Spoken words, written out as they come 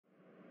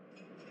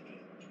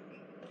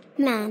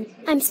Man,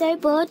 I'm so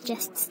bored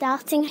just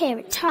starting here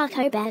at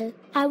Taco Bell.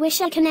 I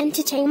wish I can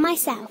entertain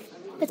myself,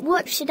 but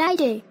what should I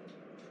do?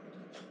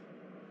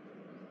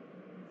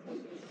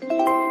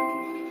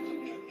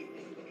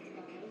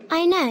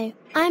 I know,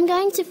 I'm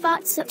going to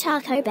fart at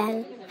Taco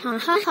Bell. Ha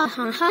ha ha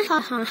ha ha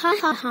ha ha ha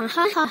ha ha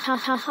ha ha ha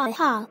ha ha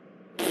ha.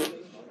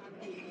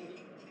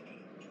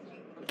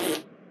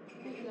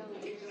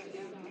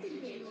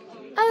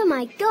 Oh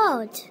my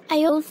god,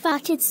 I all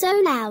farted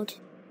so loud.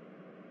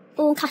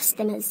 All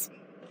customers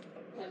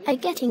are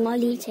getting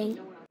while eating.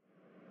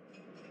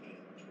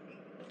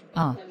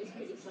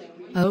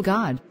 Oh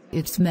god,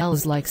 it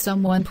smells like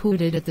someone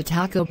pooted at the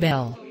Taco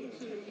Bell.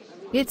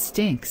 It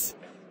stinks.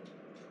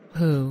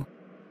 Who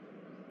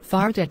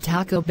fart at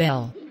Taco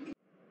Bell?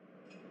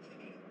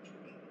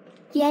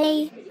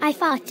 Yay, I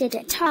farted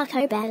at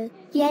Taco Bell.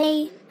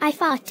 Yay, I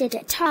farted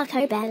at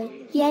Taco Bell.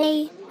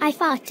 Yay, I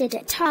farted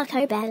at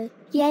Taco Bell.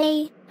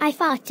 Yay, I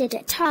farted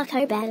at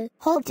Taco Bell.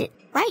 Hold it,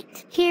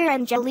 right here,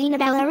 Angelina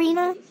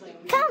ballerina.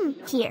 Come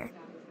here.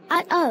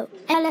 Oh,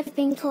 Ella's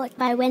been caught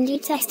by Wendy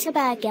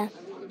Testaburger.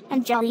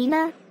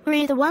 Angelina, were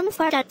you the one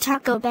fart at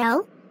Taco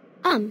Bell?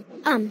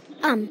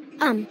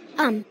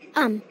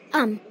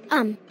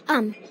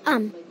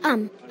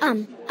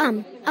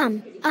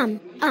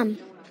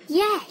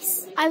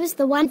 Yes, I was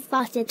the one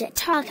farted at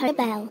Taco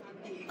Bell.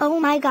 Oh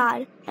my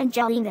god,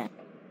 Angelina.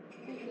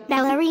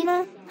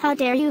 Ballerina, how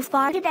dare you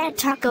fart at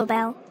Taco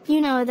Bell?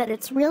 You know that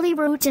it's really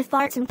rude to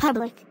fart in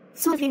public.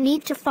 So if you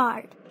need to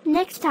fart,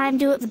 next time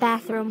do it in the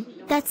bathroom.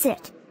 That's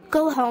it.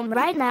 Go home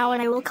right now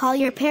and I will call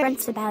your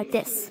parents about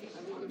this.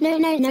 No.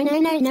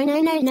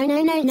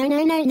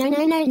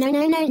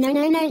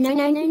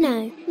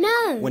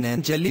 When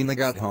Angelina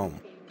got home.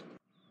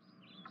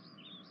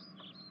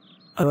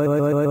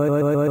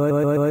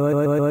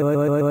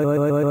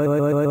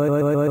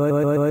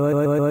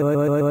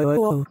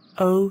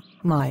 Oh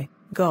my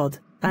god,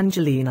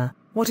 Angelina,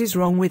 what is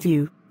wrong with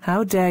you?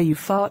 How dare you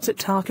fart at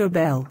Taco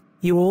Bell?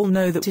 You all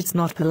know that it's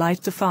not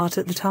polite to fart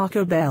at the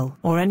Taco Bell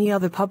or any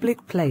other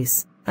public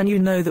place, and you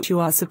know that you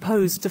are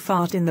supposed to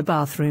fart in the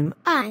bathroom.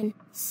 I'm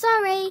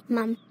sorry,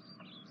 Mum.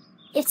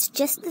 It's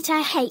just that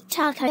I hate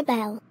Taco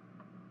Bell.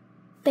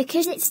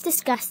 Because it's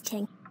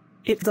disgusting.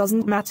 It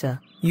doesn't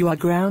matter. You are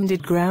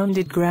grounded for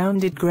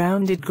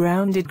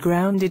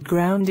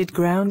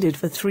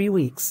 3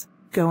 weeks.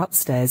 Go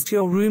upstairs to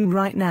your room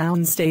right now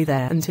and stay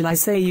there until I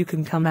say you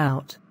can come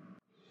out.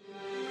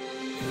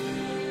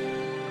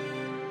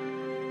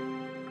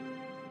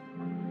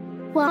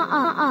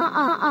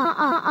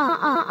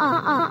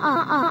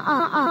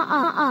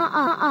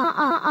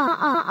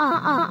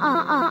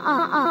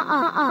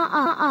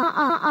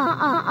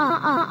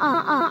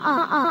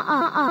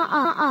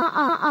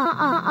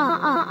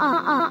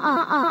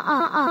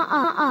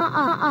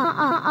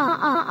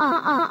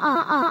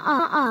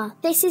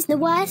 This is the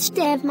worst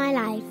day of my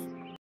life.